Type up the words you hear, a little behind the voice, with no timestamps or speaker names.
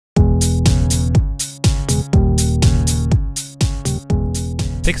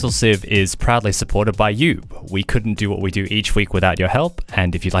Pixel Civ is proudly supported by you. We couldn't do what we do each week without your help,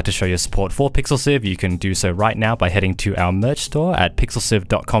 and if you'd like to show your support for Pixel Civ, you can do so right now by heading to our merch store at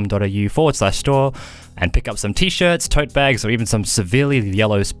pixelciv.com.au/store and pick up some t-shirts, tote bags, or even some severely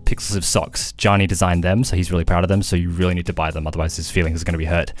yellow Pixel Civ socks. Gianni designed them, so he's really proud of them, so you really need to buy them, otherwise his feelings are going to be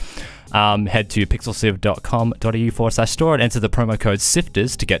hurt. Head to pixelciv.com.au/store and enter the promo code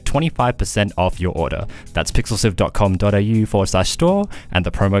SIFTERS to get 25% off your order. That's pixelciv.com.au/store and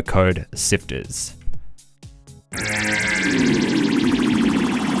the promo code SIFTERS.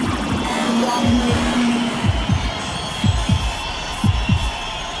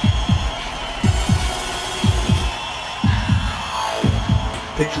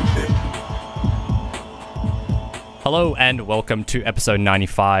 Pixel Civ. Hello and welcome to episode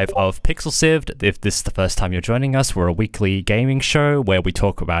 95 of Pixel Civ. If this is the first time you're joining us, we're a weekly gaming show where we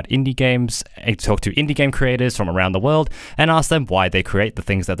talk about indie games, and talk to indie game creators from around the world and ask them why they create the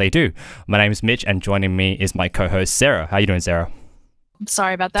things that they do. My name is Mitch and joining me is my co-host Sarah. How are you doing, Sarah?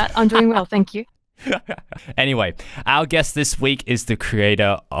 Sorry about that. I'm doing well, thank you. Anyway, our guest this week is the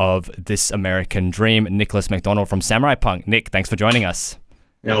creator of This American Dream, Nick McDonnell from Samurai Punk. Nick, thanks for joining us.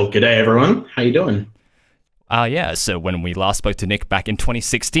 Oh, g'day everyone. How you doing? So when we last spoke to Nick back in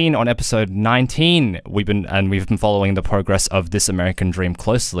 2016 on episode 19, we've been following the progress of This American Dream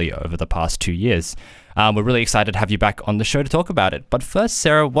closely over the past 2 years. We're really excited to have you back on the show to talk about it. But first,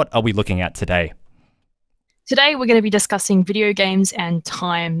 Sarah, what are we looking at today? Today, we're going to be discussing video games and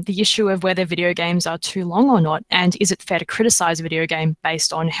time, the issue of whether video games are too long or not, and is it fair to criticize a video game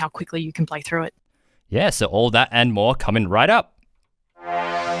based on how quickly you can play through it? Yeah, so all that and more coming right up.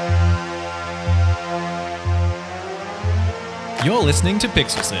 You're listening to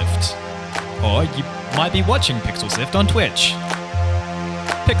Pixel Sift, or you might be watching Pixel Sift on Twitch.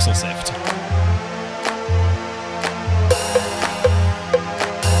 Pixel Sift.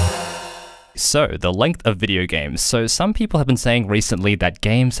 So, the length of video games. So, some people have been saying recently that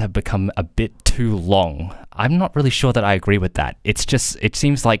games have become a bit too long. I'm not really sure that I agree with that. It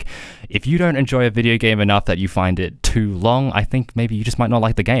seems like if you don't enjoy a video game enough that you find it too long, I think maybe you just might not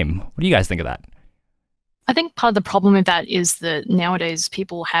like the game. What do you guys think of that? I think part of the problem with that is that nowadays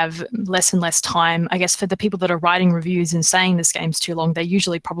people have less and less time. I guess for the people that are writing reviews and saying this game's too long, they're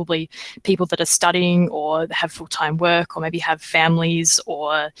usually probably people that are studying or have full-time work or maybe have families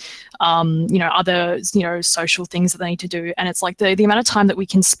or, other, social things that they need to do. And it's like the amount of time that we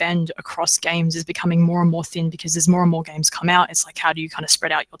can spend across games is becoming more and more thin because there's more and more games come out. It's like, how do you kind of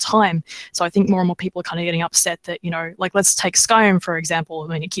spread out your time? So I think more and more people are kind of getting upset that, like let's take Skyrim, for example. I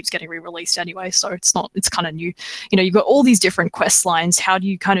mean, it keeps getting re-released anyway, so it's kind of new. You've got all these different quest lines. How do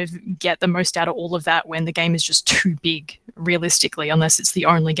you kind of get the most out of all of that when the game is just too big, realistically, unless it's the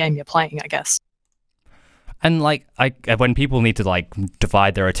only game you're playing, I guess. And when people need to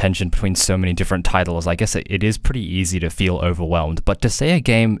divide their attention between so many different titles, I guess it is pretty easy to feel overwhelmed. But to say a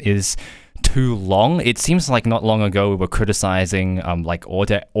game is too long, it seems like not long ago we were criticizing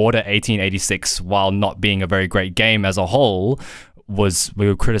Order 1886 while not being a very great game as a whole. We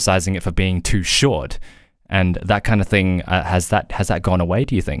were criticizing it for being too short, and that kind of thing. Has that gone away,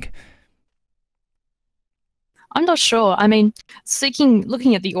 do you think? I'm not sure. I mean,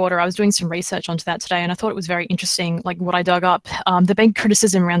 looking at the Order, I was doing some research onto that today, and I thought it was very interesting, like what I dug up. The big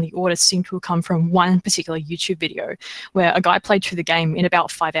criticism around the Order seemed to have come from one particular YouTube video where a guy played through the game in about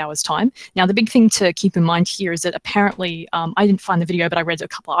 5 hours' time. Now, the big thing to keep in mind here is that apparently, I didn't find the video, but I read a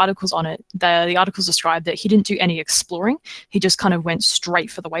couple of articles on it. The articles described that he didn't do any exploring. He just kind of went straight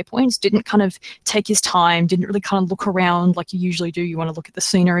for the waypoints, didn't kind of take his time, didn't really kind of look around like you usually do. You want to look at the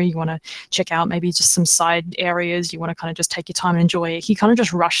scenery, you want to check out maybe just some side areas. You want to kind of just take your time and enjoy it. He kind of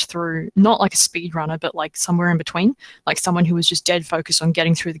just rushed through, not like a speed runner, but like somewhere in between, like someone who was just dead focused on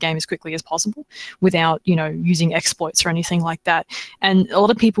getting through the game as quickly as possible without, using exploits or anything like that. And a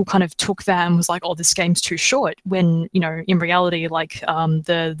lot of people kind of took that and was like, oh, this game's too short, when, in reality,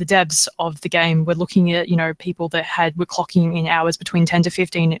 the devs of the game were looking at, people that were clocking in hours between 10 to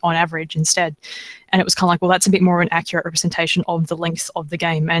 15 on average instead. And it was kind of like, well, that's a bit more an accurate representation of the length of the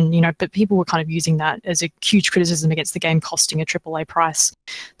game. And, but people were kind of using that as a huge criticism against the game costing a AAA price.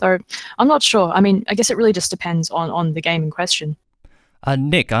 Though I'm not sure. I mean, I guess it really just depends on the game in question.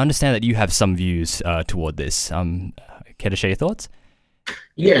 Nick, I understand that you have some views toward this. Care to share your thoughts?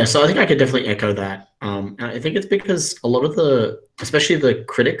 Yeah, so I think I could definitely echo that. I think it's because a lot of especially the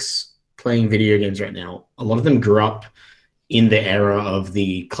critics playing video games right now, a lot of them grew up in the era of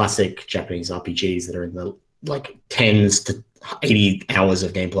the classic Japanese RPGs that are in the tens to 80 hours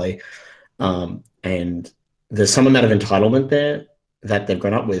of gameplay. And there's some amount of entitlement there that they've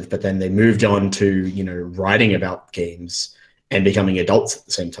grown up with, but then they moved on to, writing about games and becoming adults at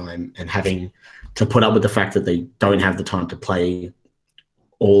the same time, and having to put up with the fact that they don't have the time to play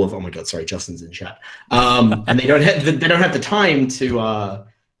all of. Oh my god, sorry, Justin's in chat. And they don't have the time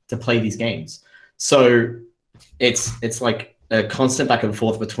to play these games. So it's like a constant back and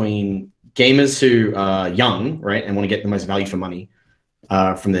forth between gamers who are young, right, and want to get the most value for money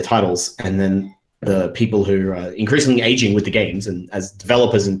from their titles, and then the people who are increasingly aging with the games, and as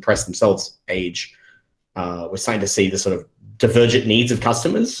developers and press themselves age, we're starting to see the sort of divergent needs of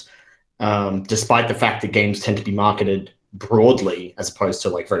customers, despite the fact that games tend to be marketed broadly as opposed to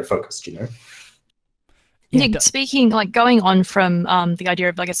like very focused, you know? Nick, speaking, like going on from the idea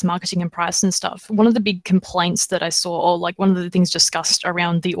of, I guess, marketing and price and stuff, one of the big complaints that I saw, or like one of the things discussed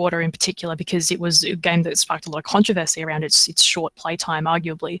around The Order in particular, because it was a game that sparked a lot of controversy around its short playtime,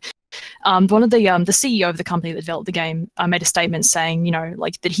 arguably. One of the CEO of the company that developed the game made a statement saying, you know,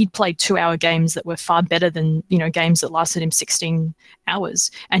 like that he'd played 2-hour games that were far better than, you know, games that lasted him 16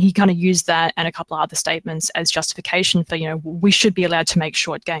 hours. And he kind of used that and a couple of other statements as justification for, you know, we should be allowed to make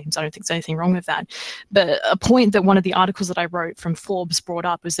short games. I don't think there's anything wrong with that. But a point that one of the articles that I wrote from Forbes brought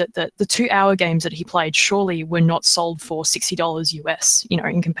up was that the 2-hour games that he played surely were not sold for $60 US, you know,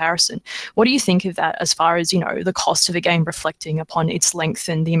 in comparison. What do you think of that as far as, you know, the cost of a game reflecting upon its length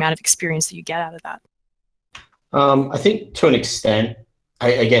and the amount of experience that you get out of that? I think to an extent,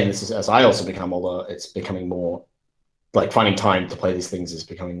 again, this is as I also become older, it's becoming more like finding time to play these things is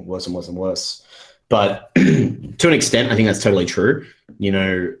becoming worse and worse and worse. But to an extent, I think that's totally true. You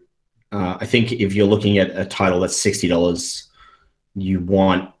know, I think if you're looking at a title that's $60, you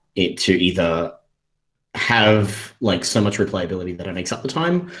want it to either have like so much replayability that it makes up the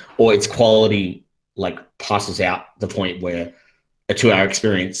time, or its quality like passes out the point where a 2-hour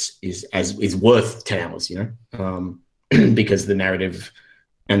experience is worth 10 hours, you know, because the narrative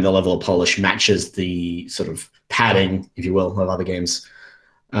and the level of polish matches the sort of padding, if you will, of other games.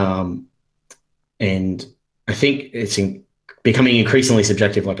 And I think it's becoming increasingly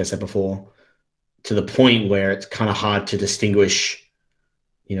subjective, like I said before, to the point where it's kind of hard to distinguish,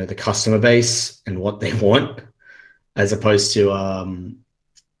 you know, the customer base and what they want, as opposed to, how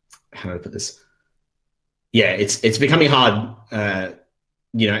do I put this? Yeah, it's becoming hard,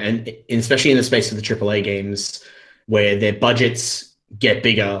 you know, and especially in the space of the AAA games where their budgets get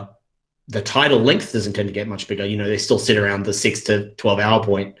bigger, the title length doesn't tend to get much bigger. You know, they still sit around the 6 to 12 hour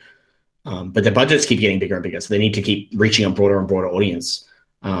point, but their budgets keep getting bigger and bigger. So they need to keep reaching a broader and broader audience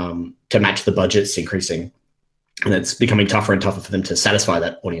to match the budgets increasing. And it's becoming tougher and tougher for them to satisfy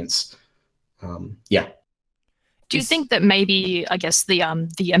that audience. Yeah. Do you think that maybe, I guess, the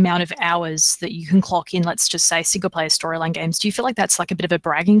amount of hours that you can clock in, let's just say single-player storyline games, do you feel like that's like a bit of a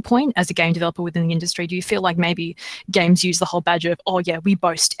bragging point as a game developer within the industry? Do you feel like maybe games use the whole badge of, oh yeah, we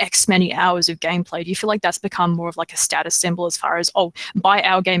boast X many hours of gameplay? Do you feel like that's become more of like a status symbol as far as, oh, buy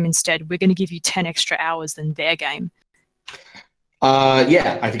our game instead, we're going to give you 10 extra hours than their game?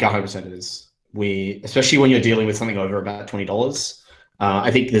 Yeah, I think 100% it is. Especially when you're dealing with something over about $20,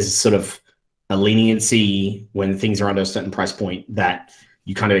 I think there's sort of a leniency when things are under a certain price point that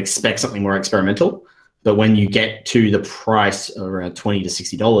you kind of expect something more experimental. But when you get to the price around $20 to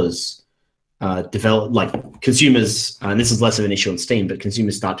 $60, like consumers, and this is less of an issue on Steam, but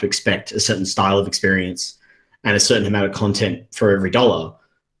consumers start to expect a certain style of experience and a certain amount of content for every dollar,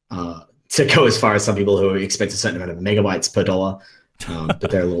 to go as far as some people who expect a certain amount of megabytes per dollar,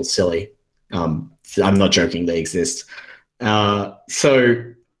 but they're a little silly. I'm not joking, they exist. So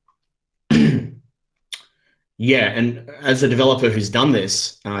yeah, and as a developer who's done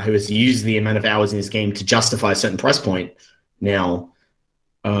this, who has used the amount of hours in his game to justify a certain price point now,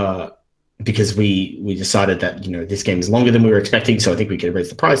 because we decided that, you know, this game is longer than we were expecting, so I think we could raise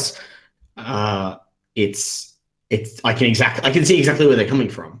the price. I can see exactly where they're coming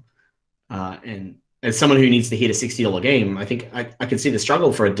from. And as someone who needs to hit a $60 game, I think I can see the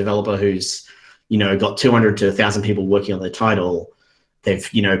struggle for a developer who's, you know, got 200 to 1,000 people working on their title.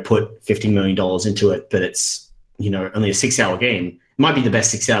 They've, you know, put $50 million into it, but it's, you know, only a 6-hour game. It might be the best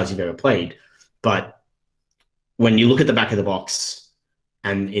 6 hours you've ever played, but when you look at the back of the box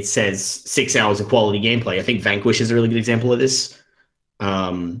and it says 6 hours of quality gameplay, I think Vanquish is a really good example of this.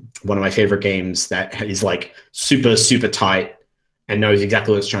 One of my favorite games that is like super, super tight and knows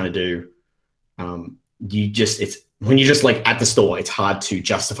exactly what it's trying to do. When you're just like at the store, it's hard to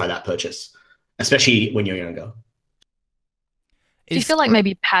justify that purchase, especially when you're younger. Do you feel like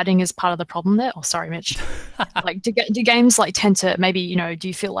maybe padding is part of the problem there? Oh, sorry, Mitch. Like, do games like tend to maybe, you know, do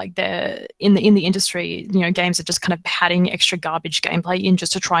you feel like they're in the industry, you know, games are just kind of padding extra garbage gameplay in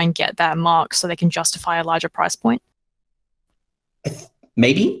just to try and get that mark so they can justify a larger price point?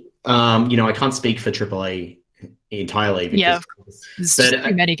 Maybe. You know, I can't speak for AAA entirely. Yeah, Because, there's but just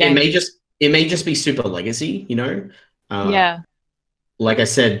too many games. it may just be super legacy, you know. Yeah. Like I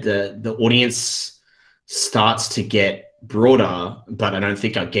said, the audience starts to get broader, but I don't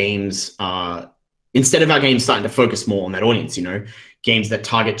think our games are. Instead of our games starting to focus more on that audience, you know, games that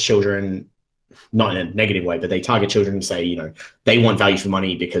target children, not in a negative way, but they target children and say, you know, they want value for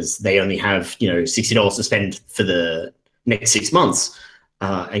money because they only have, you know, $60 to spend for the next 6 months.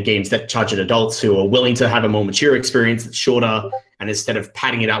 And games that target adults who are willing to have a more mature experience that's shorter, and instead of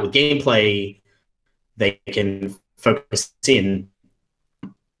padding it out with gameplay, they can focus in.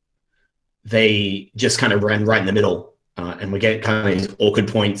 They just kind of ran right in the middle, and we get kind of these awkward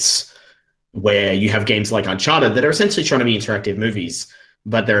points where you have games like Uncharted that are essentially trying to be interactive movies,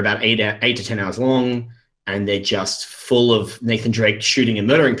 but they're about 8 to 10 hours long, and they're just full of Nathan Drake shooting and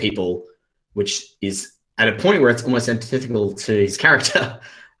murdering people, which is at a point where it's almost antithetical to his character,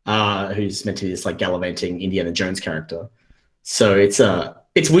 who's meant to be this like gallivanting Indiana Jones character. So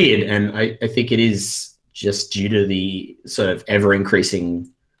it's weird, and I think it is just due to the sort of ever increasing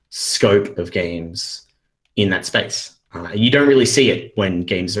scope of games in that space. You don't really see it when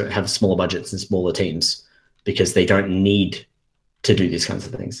games have smaller budgets and smaller teams because they don't need to do these kinds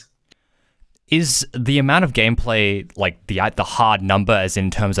of things. Is the amount of gameplay, like the hard number as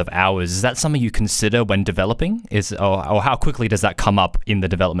in terms of hours, is that something you consider when developing? Or how quickly does that come up in the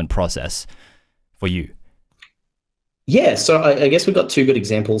development process for you? Yeah, so I guess we've got 2 good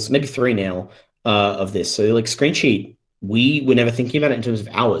examples, maybe 3 now, of this. So like Screencheat, we were never thinking about it in terms of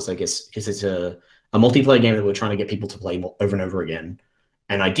hours, I guess, because it's a multiplayer game that we're trying to get people to play over and over again.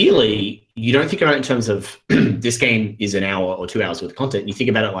 And ideally, you don't think about it in terms of this game is an hour or 2 hours worth of content. You think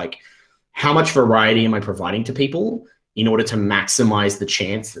about it like, how much variety am I providing to people in order to maximize the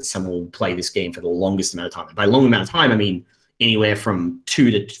chance that someone will play this game for the longest amount of time? And by long amount of time, I mean anywhere from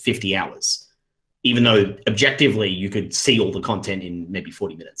 2 to 50 hours, even though objectively you could see all the content in maybe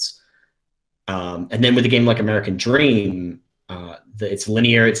 40 minutes. And then with a game like American Dream, it's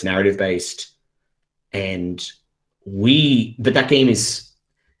linear, it's narrative-based, but that game is,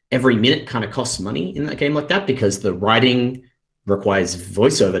 every minute kind of costs money in that game like that because the writing requires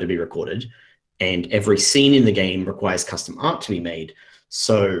voiceover to be recorded and every scene in the game requires custom art to be made.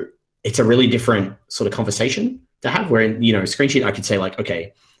 So it's a really different sort of conversation to have where, you know, Screencheat, I could say like,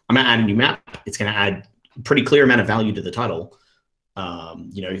 okay, I'm going to add a new map. It's going to add a pretty clear amount of value to the title.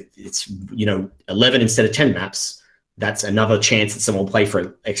 You know, it's, you know, 11 instead of 10 maps. That's another chance that someone will play for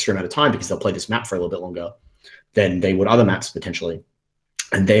an extra amount of time because they'll play this map for a little bit longer than they would other maps potentially.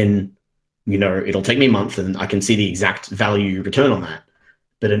 And then, you know, it'll take me a month and I can see the exact value return on that.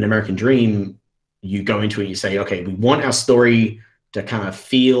 But in American Dream, you go into it and you say, okay, we want our story to kind of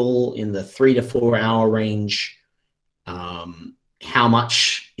feel in the 3 to 4 hour range. How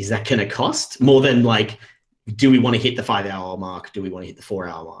much is that going to cost? More than like, do we want to hit the 5 hour mark? Do we want to hit the 4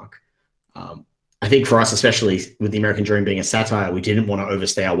 hour mark? I think for us, especially with the American Dream being a satire, we didn't want to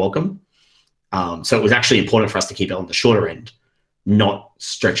overstay our welcome. So it was actually important for us to keep it on the shorter end, not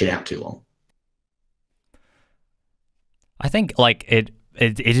stretch it out too long. I think like it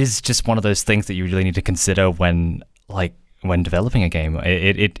is just one of those things that you really need to consider when developing a game.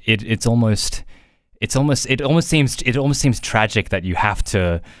 It almost seems tragic that you have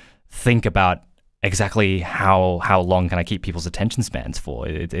to think about exactly how long can I keep people's attention spans for.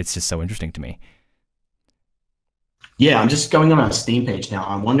 It's just so interesting to me. Yeah, I'm just going on our Steam page now.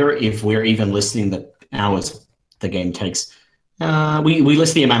 I wonder if we're even listing the hours the game takes. We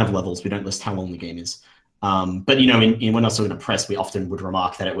list the amount of levels. We don't list how long the game is. But you know, when I was talking to press, we often would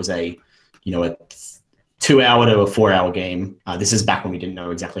remark that it was a 2 hour to a 4 hour game. This is back when we didn't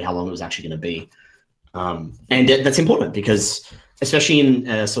know exactly how long it was actually going to be. And that's important because, especially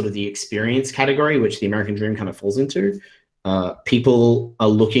in sort of the experience category, which the American Dream kind of falls into, people are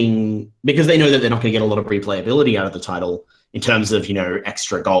looking, because they know that they're not going to get a lot of replayability out of the title in terms of, you know,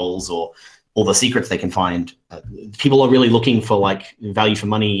 extra goals or all the secrets they can find. People are really looking for like value for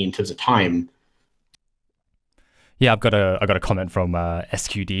money in terms of time. Yeah, I got a comment from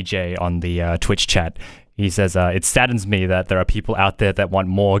SQDJ on the Twitch chat. He says, "It saddens me that there are people out there that want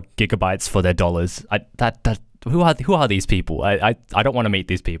more gigabytes for their dollars." Who are these people? I don't want to meet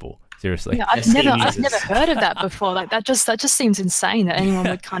these people. Seriously. Yeah, I've never heard of that before. Like that just seems insane that anyone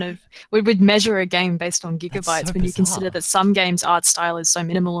would kind of would measure a game based on gigabytes so when you consider that some games' art style is so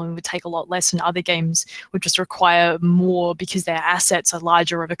minimal and would take a lot less, and other games would just require more because their assets are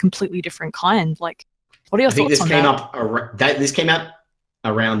larger of a completely different kind. Like, what are your thoughts on that? This came out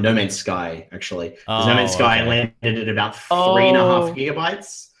around No Man's Sky, actually. No Man's Sky landed at about 3.5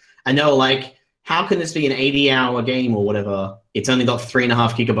 gigabytes. And they were like, how can this be an 80-hour game or whatever? It's only got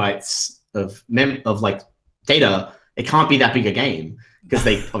 3.5 gigabytes of data, it can't be that big a game, because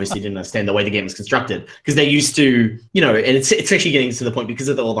they obviously didn't understand the way the game was constructed, because they used to, you know, and it's actually getting to the point because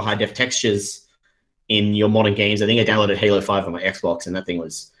of all the high def textures in your modern games. I think I downloaded Halo 5 on my Xbox, and that thing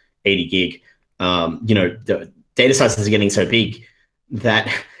was 80 gig. You know, the data sizes are getting so big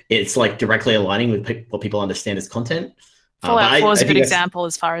that it's like directly aligning with what people understand as content. Fallout 4 is a good example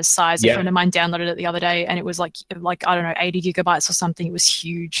as far as size. A friend of mine downloaded it the other day, and it was like I don't know, 80 gigabytes or something. It was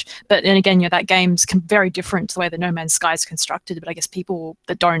huge. But then again, you know, that game's very different to the way that No Man's Sky is constructed. But I guess people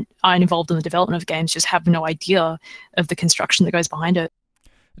that aren't involved in the development of games just have no idea of the construction that goes behind it.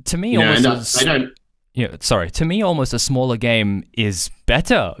 To me, to me, almost a smaller game is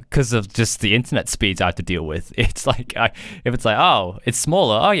better because of just the internet speeds I have to deal with. It's like, if it's like, oh, it's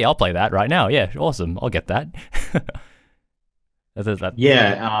smaller, oh yeah, I'll play that right now. Yeah, awesome, I'll get that.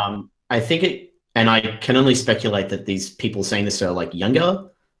 I think it, and I can only speculate that these people saying this are like younger,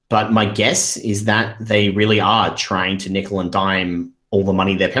 but my guess is that they really are trying to nickel and dime all the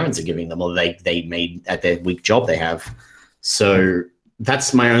money their parents are giving them, or they made at their weak job they have. So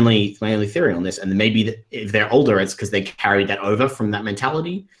that's my only theory on this. And maybe if they're older, it's because they carried that over from that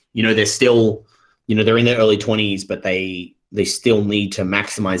mentality. You know, they're still, you know, they're in their early 20s, but they still need to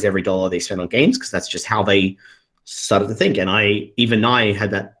maximize every dollar they spend on games, because that's just how they started to think. And I had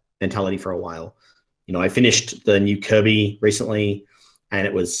that mentality for a while. You know, I finished the new Kirby recently, and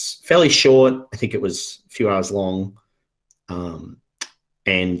it was fairly short. I think it was a few hours long. But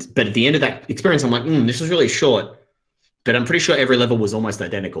at the end of that experience, I'm like, this was really short. But I'm pretty sure every level was almost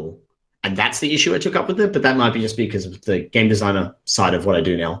identical. And that's the issue I took up with it. But that might be just because of the game designer side of what I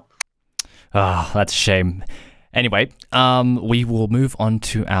do now. Ah, that's a shame. Anyway, we will move on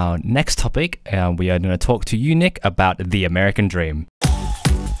to our next topic. We are going to talk to you, Nick, about the American Dream.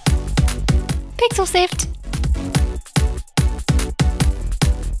 Pixel Sift.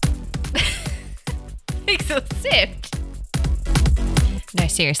 Pixel Sift. No,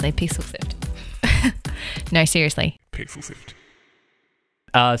 seriously, Pixel Sift. No, seriously. Pixel Sift.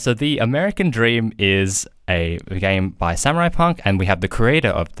 So the American Dream is a game by Samurai Punk, and we have the creator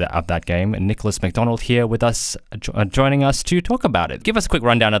of that game, Nicholas McDonnell, here with us, joining us to talk about it. Give us a quick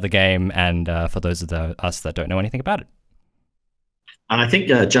rundown of the game, and for those of us that don't know anything about it. I think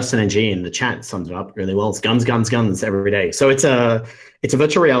Justin and G in the chat summed it up really well. It's guns, guns, guns every day. So it's a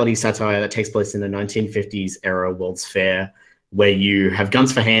virtual reality satire that takes place in the 1950s era World's Fair, where you have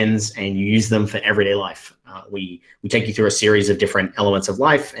guns for hands and you use them for everyday life. We take you through a series of different elements of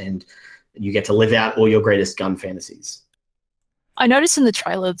life, and you get to live out all your greatest gun fantasies. I noticed in the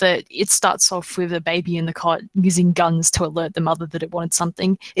trailer that it starts off with a baby in the cot using guns to alert the mother that it wanted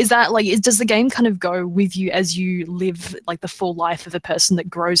something. Is that like, does the game kind of go with you as you live like the full life of a person that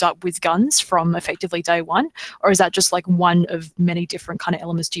grows up with guns from effectively day one? Or is that just like one of many different kind of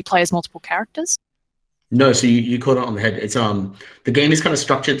elements? Do you play as multiple characters? No, so you caught it on the head. It's the game is kind of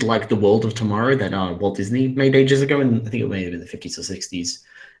structured like the World of Tomorrow that Walt Disney made ages ago, and I think it may have been the 50s or 60s.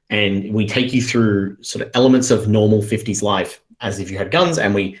 And we take you through sort of elements of normal 50s life as if you had guns,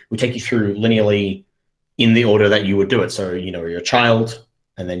 and we take you through linearly in the order that you would do it. So, you know, you're a child,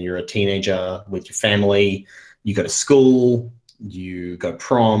 and then you're a teenager with your family, you go to school, you go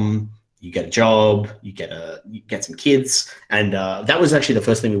prom, you get a job, you get some kids. And that was actually the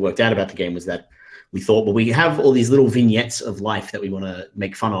first thing we worked out about the game, was that we thought, well, we have all these little vignettes of life that we want to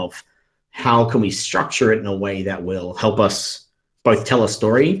make fun of. How can we structure it in a way that will help us both tell a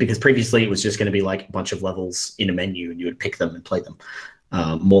story? Because previously it was just going to be like a bunch of levels in a menu and you would pick them and play them,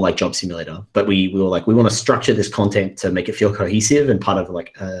 more like Job Simulator. But we were like, we want to structure this content to make it feel cohesive and part of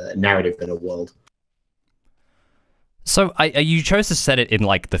like a narrative in a world. So you chose to set it in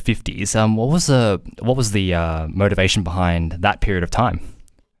like the 50s. What was the motivation behind that period of time?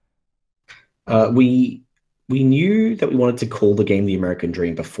 We knew that we wanted to call the game The American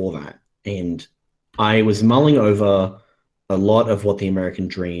Dream before that, and I was mulling over a lot of what the American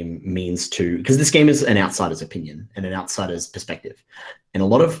Dream means to, because this game is an outsider's opinion and an outsider's perspective, and a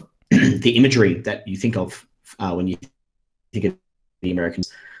lot of the imagery that you think of when you think of the American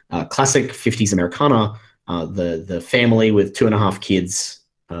classic 50s Americana, the family with 2.5 kids,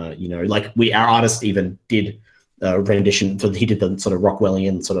 you know, like our artist even did rendition, so he did the sort of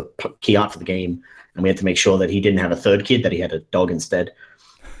Rockwellian sort of key art for the game, and we had to make sure that he didn't have a third kid, that he had a dog instead.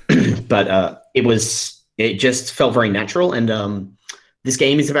 But it just felt very natural, and this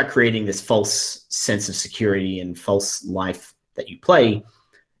game is about creating this false sense of security and false life that you play,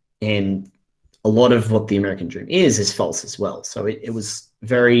 and a lot of what the American Dream is false as well. So it was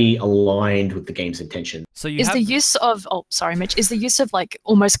very aligned with the game's intention. So you Is have the use of Mitch, is the use of like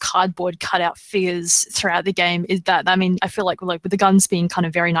almost cardboard cutout figures throughout the game, is that, I mean, I feel like with the guns being kind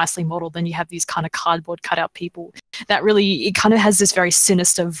of very nicely modeled, then you have these kind of cardboard cutout people that really, it kind of has this very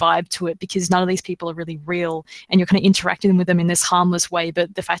sinister vibe to it, because none of these people are really real and you're kind of interacting with them in this harmless way,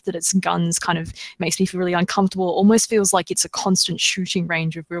 but the fact that it's guns kind of makes me feel really uncomfortable. Almost feels like it's a constant shooting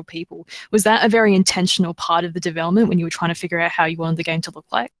range of real people. Was that a very intentional part of the development when you were trying to figure out how you wanted the game to look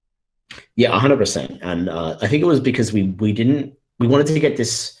like? Yeah, 100%. And I think it was because we wanted to get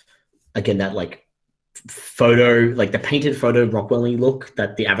this, again, that like photo, like the painted photo Rockwell-y look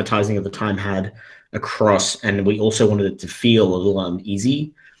that the advertising of the time had across, and we also wanted it to feel a little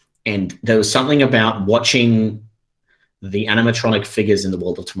uneasy. And there was something about watching the animatronic figures in the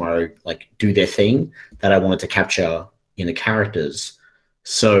world of tomorrow like do their thing that I wanted to capture in the characters.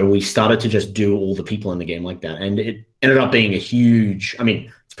 So we started to just do all the people in the game like that, and it ended up being a huge, I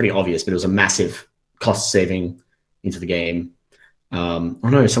mean, it's pretty obvious, but it was a massive cost saving into the game. Oh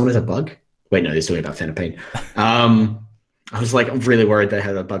no, someone has a bug. Wait, no, they're talking about Phantom Pain. I was like, I'm really worried they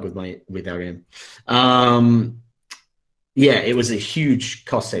had a bug with our game. Yeah, it was a huge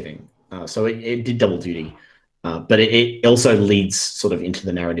cost saving. So it did double duty, but it also leads sort of into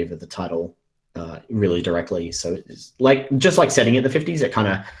the narrative of the title really directly. So it's like, just like setting it in the 50s, it kind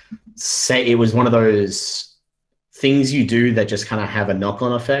of it was one of those things you do that just kind of have a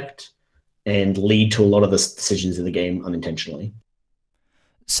knock-on effect and lead to a lot of the decisions in the game unintentionally.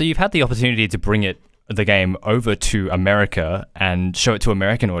 So you've had the opportunity to bring the game over to America and show it to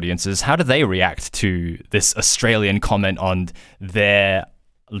American audiences. How do they react to this Australian comment on their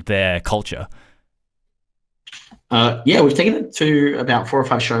culture? Yeah, we've taken it to about 4 or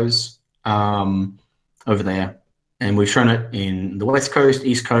 5 shows over there, and we've shown it in the West Coast,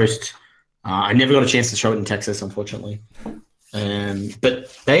 East Coast. I never got a chance to show it in Texas, unfortunately,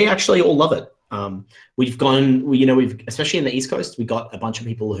 but they actually all love it. We've especially in the East Coast, we got a bunch of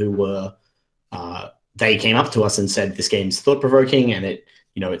people who were, they came up to us and said, this game's thought-provoking, and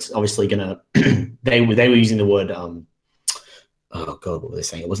it's obviously gonna, they were using the word, oh God, what were they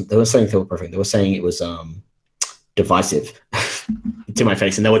saying? They were saying thought-provoking, they were saying it was divisive to my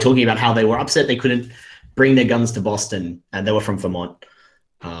face. And they were talking about how they were upset they couldn't bring their guns to Boston, and they were from Vermont.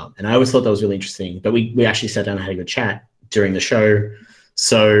 And I always thought that was really interesting, but we actually sat down and had a good chat during the show.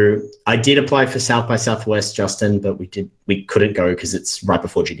 So I did apply for South by Southwest, Justin, but we couldn't go because it's right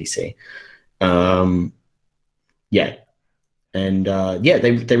before GDC. Yeah. And yeah,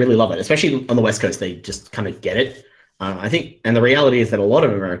 they really love it, especially on the West Coast. They just kind of get it. I think, and the reality is that a lot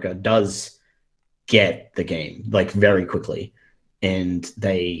of America does get the game like very quickly, and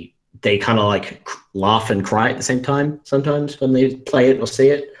they kind of like laugh and cry at the same time sometimes when they play it or see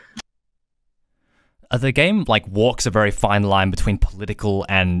it. The game like walks a very fine line between political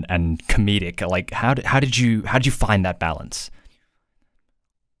and comedic. Like, how did you find that balance?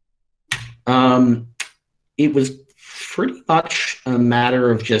 It was pretty much a matter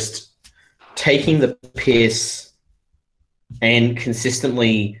of just taking the piss and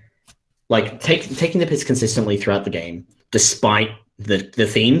consistently, like taking the piss consistently throughout the game, despite the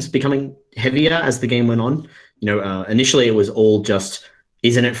themes becoming heavier as the game went on. Initially it was all just,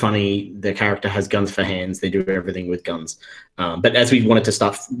 isn't it funny? The character has guns for hands. They do everything with guns. But as we wanted to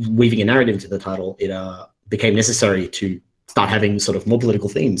start weaving a narrative into the title, it became necessary to start having sort of more political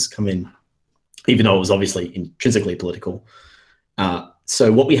themes come in, even though it was obviously intrinsically political.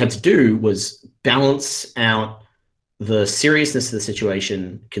 So what we had to do was balance out the seriousness of the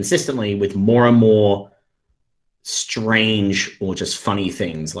situation consistently with more and more strange or just funny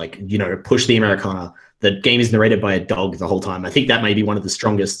things, like, push the Americana. The game is narrated by a dog the whole time. I think that may be one of the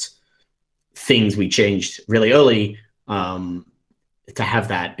strongest things we changed really early, to have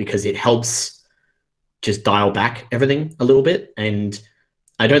that, because it helps just dial back everything a little bit. And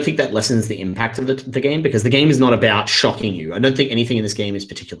I don't think that lessens the impact of the game, because the game is not about shocking you. I don't think anything in this game is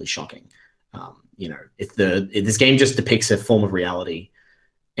particularly shocking. This game just depicts a form of reality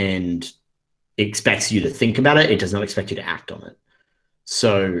and expects you to think about it. It does not expect you to act on it.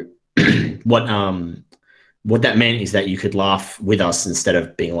 So what that meant is that you could laugh with us instead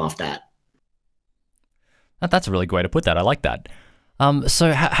of being laughed at. That's a really good way to put that. I like that.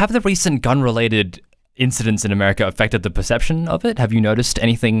 So have the recent gun-related incidents in America affected the perception of it? Have you noticed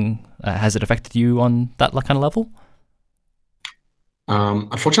anything? Has it affected you on that kind of level?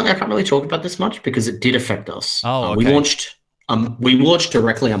 Unfortunately, I can't really talk about this much because it did affect us. Oh, okay. We launched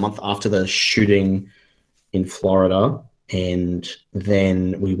directly a month after the shooting in Florida, and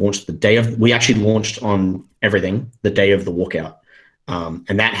then we launched we actually launched on everything the day of the walkout,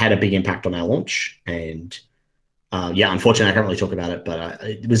 and that had a big impact on our launch. And yeah, unfortunately, I can't really talk about it, but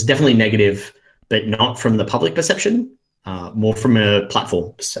it was definitely negative, but not from the public perception, more from a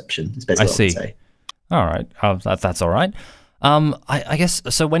platform perception. Is basically I what I would see. say. All right, that's all right. I guess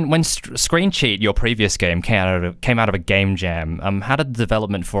so. When Screencheat, your previous game, came out of a game jam, how did the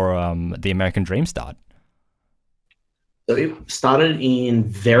development for the American Dream start? So it started in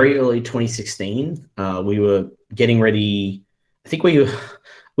very early 2016. We were getting ready. I think we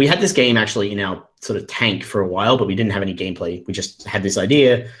had this game actually in our sort of tank for a while, but we didn't have any gameplay. We just had this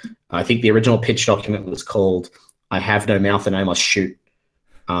idea. I think the original pitch document was called "I Have No Mouth and I Must Shoot,"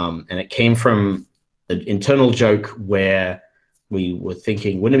 and it came from an internal joke where we were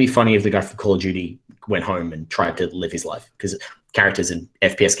thinking, wouldn't it be funny if the guy from Call of Duty went home and tried to live his life? Because characters in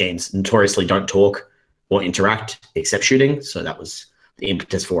FPS games notoriously don't talk or interact except shooting. So that was the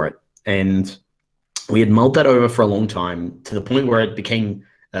impetus for it. And we had mulled that over for a long time to the point where it became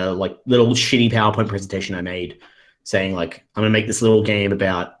like little shitty PowerPoint presentation I made saying like, I'm going to make this little game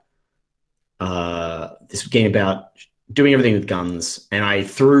about doing everything with guns. And I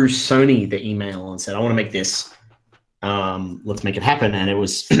threw Sony the email and said, I want to make this. Let's make it happen. And it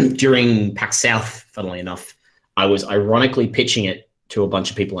was during PAX South, funnily enough, I was ironically pitching it to a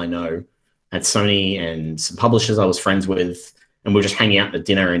bunch of people I know at Sony and some publishers I was friends with, and we were just hanging out at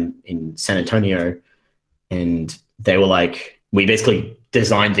dinner in San Antonio. And they were like, we basically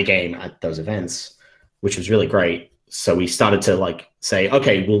designed the game at those events, which was really great. So we started to like say,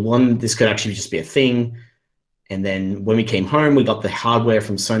 okay, well, one, this could actually just be a thing. And then when we came home, we got the hardware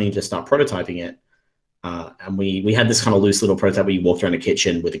from Sony to start prototyping it. And we had this kind of loose little prototype where you walked around a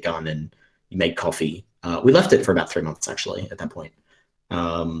kitchen with a gun and you made coffee. We left it for about 3 months, actually, at that point.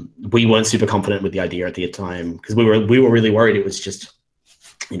 We weren't super confident with the idea at the time because we were really worried it was just,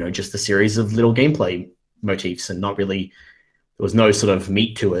 just a series of little gameplay motifs and not really, there was no sort of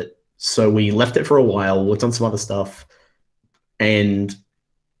meat to it. So we left it for a while, worked on some other stuff, and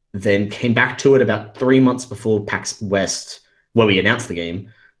then came back to it about 3 months before PAX West, where we announced the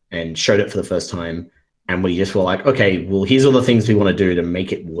game and showed it for the first time. And we just were like, okay, well, here's all the things we want to do to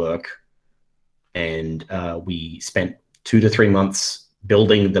make it work. And we spent 2 to 3 months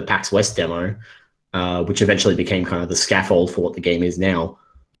building the PAX West demo, which eventually became kind of the scaffold for what the game is now.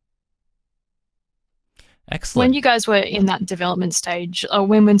 Excellent. When you guys were in that development stage,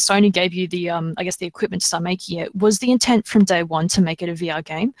 when Sony gave you the, I guess, the equipment to start making it, was the intent from day one to make it a VR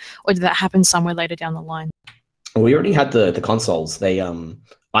game, or did that happen somewhere later down the line? Well, we already had the consoles.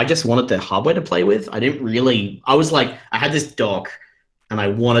 I just wanted the hardware to play with. I was like, I had this dock and I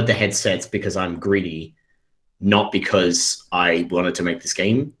wanted the headsets because I'm greedy, not because I wanted to make this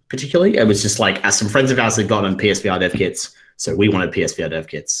game particularly. It was just like, as some friends of ours had gotten PSVR dev kits, so we wanted PSVR dev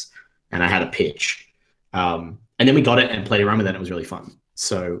kits, and I had a pitch. And then we got it and played around with it. And it was really fun.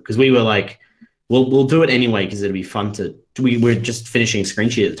 So, because we were like, we'll do it anyway because it'd be fun to. We were just finishing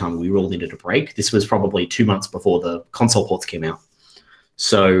Screencheat at the time. We all needed a break. This was probably 2 months before the console ports came out.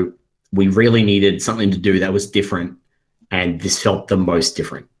 So we really needed something to do that was different, and this felt the most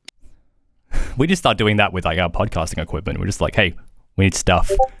different. We just start doing that with like our podcasting equipment. We're just like, hey, we need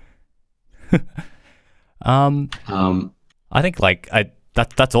stuff. I think like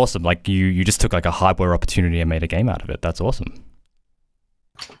that's awesome. Like you just took like a hardware opportunity and made a game out of it. That's awesome.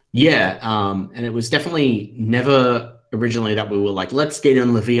 Yeah, and it was definitely never originally that we were like, let's get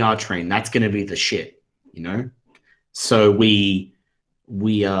on the VR train. That's going to be the shit, So we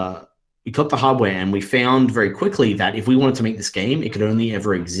got the hardware, and we found very quickly that if we wanted to make this game, it could only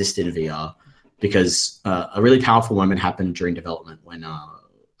ever exist in VR, because a really powerful moment happened during development when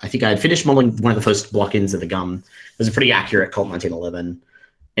I think I had finished modeling one of the first block-ins of the gun. It was a pretty accurate Colt 1911,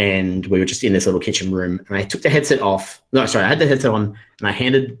 and we were just in this little kitchen room, and I took the headset off. No, sorry, I had the headset on, and I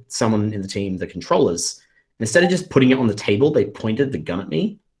handed someone in the team the controllers. And instead of just putting it on the table, they pointed the gun at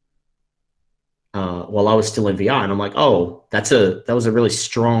me while I was still in VR, and I'm like, oh, that was a really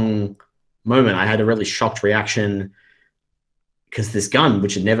strong moment. I had a really shocked reaction because this gun,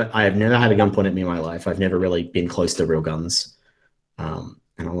 which I have never had a gun pointed at me in my life. I've never really been close to real guns,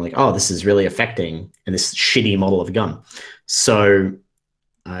 and I'm like, oh, this is really affecting, and this shitty model of a gun. So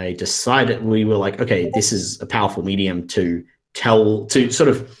I decided, we were like, okay, this is a powerful medium to sort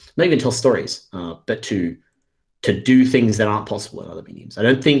of not even tell stories, but to do things that aren't possible in other mediums. I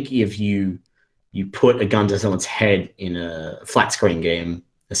don't think if you put a gun to someone's head in a flat screen game,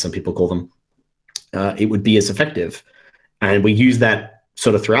 as some people call them, it would be as effective. And we use that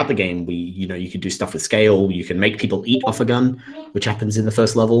sort of throughout the game. You could do stuff with scale. You can make people eat off a gun, which happens in the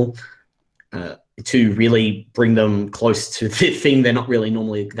first level, to really bring them close to the thing they're not really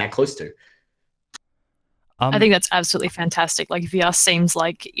normally that close to. I think that's absolutely fantastic. Like VR seems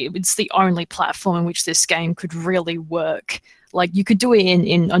like it's the only platform in which this game could really work. Like you could do it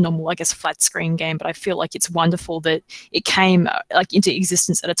in a normal, I guess, flat screen game, but I feel like it's wonderful that it came like into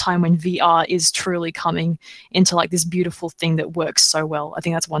existence at a time when VR is truly coming into like this beautiful thing that works so well. I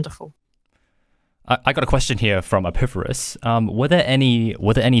think that's wonderful. I got a question here from Epiphorus. Were there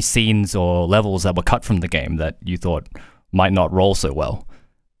any scenes or levels that were cut from the game that you thought might not roll so well?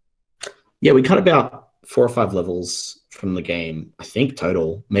 Yeah, we cut about 4 or 5 levels from the game, I think,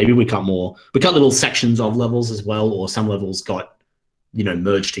 total. Maybe we cut more. We cut little sections of levels as well, or some levels got,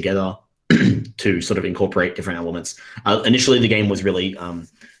 merged together to sort of incorporate different elements. Initially, the game was really,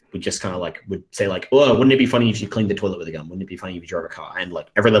 we just kind of like would say like, oh, wouldn't it be funny if you cleaned the toilet with a gun? Wouldn't it be funny if you drove a car? And like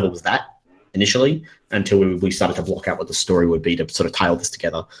every level was that initially, until we started to block out what the story would be to sort of tie all this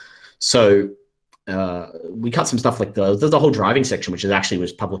together. So we cut some stuff like there's the whole driving section, which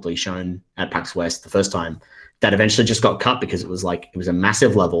was publicly shown at PAX West the first time, that eventually just got cut because it was a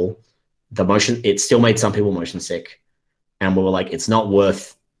massive level. It still made some people motion sick. And we were like, it's not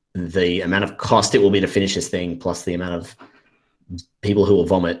worth the amount of cost it will be to finish this thing, plus the amount of people who will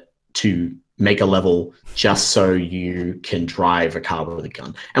vomit to make a level just so you can drive a car with a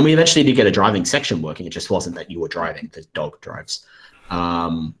gun. And we eventually did get a driving section working. It just wasn't that you were driving, the dog drives.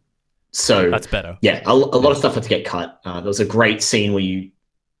 So that's better. Yeah, a lot of stuff had to get cut. There was a great scene where you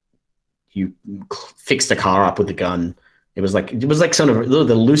fixed the car up with the gun. It was like sort of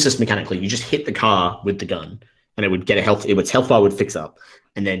the loosest mechanically. You just hit the car with the gun, and it would get its health bar would fix up,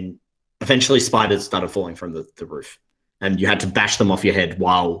 and then eventually spiders started falling from the roof, and you had to bash them off your head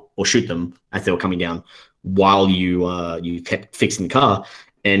or shoot them as they were coming down while you kept fixing the car.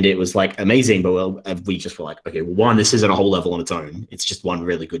 And it was like amazing, but we just were like, okay, well, one, this isn't a whole level on its own. It's just one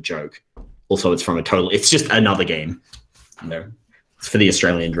really good joke. Also, it's just another game. It's for the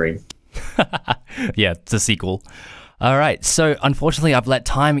Australian dream. Yeah, it's a sequel. All right, so unfortunately, I've let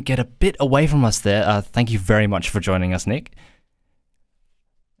time get a bit away from us there. Thank you very much for joining us, Nick.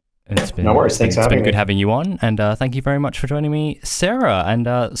 No worries. Thanks for having me. It's been good having you on, and thank you very much for joining me, Sarah. And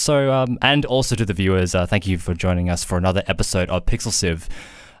and also to the viewers, thank you for joining us for another episode of Pixel Civ.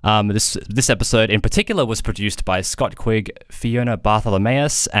 This episode in particular was produced by Scott Quigg, Fiona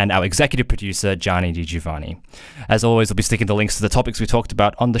Bartholomaeus, and our executive producer, Gianni Di Giovanni. As always, we'll be sticking the links to the topics we talked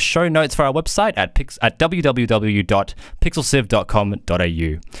about on the show notes for our website at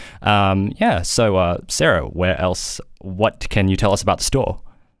www.pixelciv.com.au. So Sarah, what can you tell us about the store?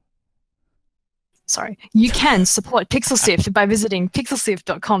 Sorry, you can support Pixel Sift by visiting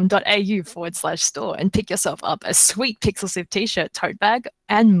pixelsift.com.au/store and pick yourself up a sweet Pixel Sift t-shirt, tote bag,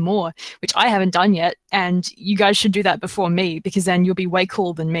 and more, which I haven't done yet. And you guys should do that before me, because then you'll be way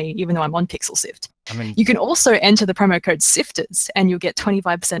cooler than me, even though I'm on Pixel Sift. You can also enter the promo code SIFTERS and you'll get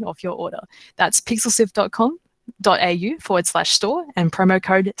 25% off your order. That's pixelsift.com.au/store and promo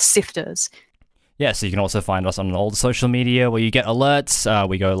code SIFTERS. Yeah, so you can also find us on all the social media where you get alerts.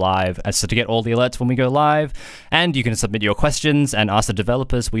 We go live, so to get all the alerts when we go live, and you can submit your questions and ask the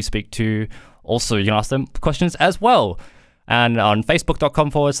developers we speak to. Also, you can ask them questions as well. And on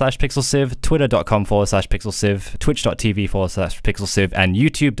facebook.com/pixelciv, twitter.com/pixelciv, twitch.tv/pixelciv, and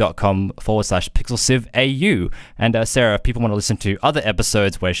youtube.com/pixelcivau. And Sarah, if people want to listen to other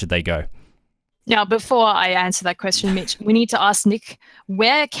episodes, where should they go? Now, before I answer that question, Mitch, we need to ask Nick,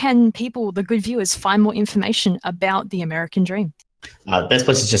 where can people, the good viewers, find more information about the American Dream? The best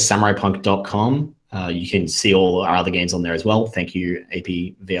place is just samuraipunk.com. You can see all our other games on there as well. Thank you,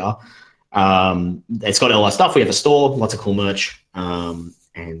 APVR. It's got all our stuff. We have a store, lots of cool merch, and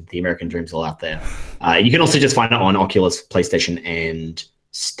the American Dream's all out there. You can also just find it on Oculus, PlayStation, and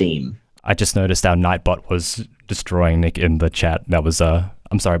Steam. I just noticed our Nightbot was destroying Nick in the chat. That was,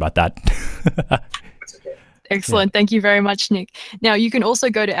 I'm sorry about that. Excellent. Thank you very much, Nick. Now, you can also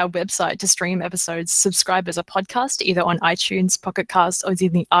go to our website to stream episodes, subscribe as a podcast, either on iTunes, Pocket Cast, or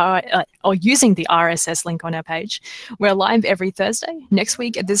using the RSS link on our page. We're live every Thursday. Next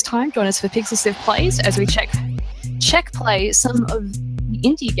week at this time, join us for Pixel Civ Plays as we check play some of the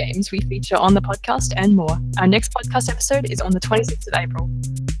indie games we feature on the podcast and more. Our next podcast episode is on the 26th of April.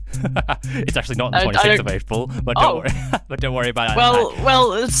 It's actually not the 26th of April, but don't worry about it.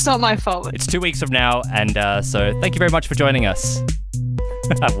 Well, it's not my fault. It's 2 weeks from now, and so thank you very much for joining us.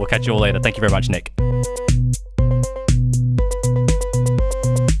 We'll catch you all later. Thank you very much, Nick.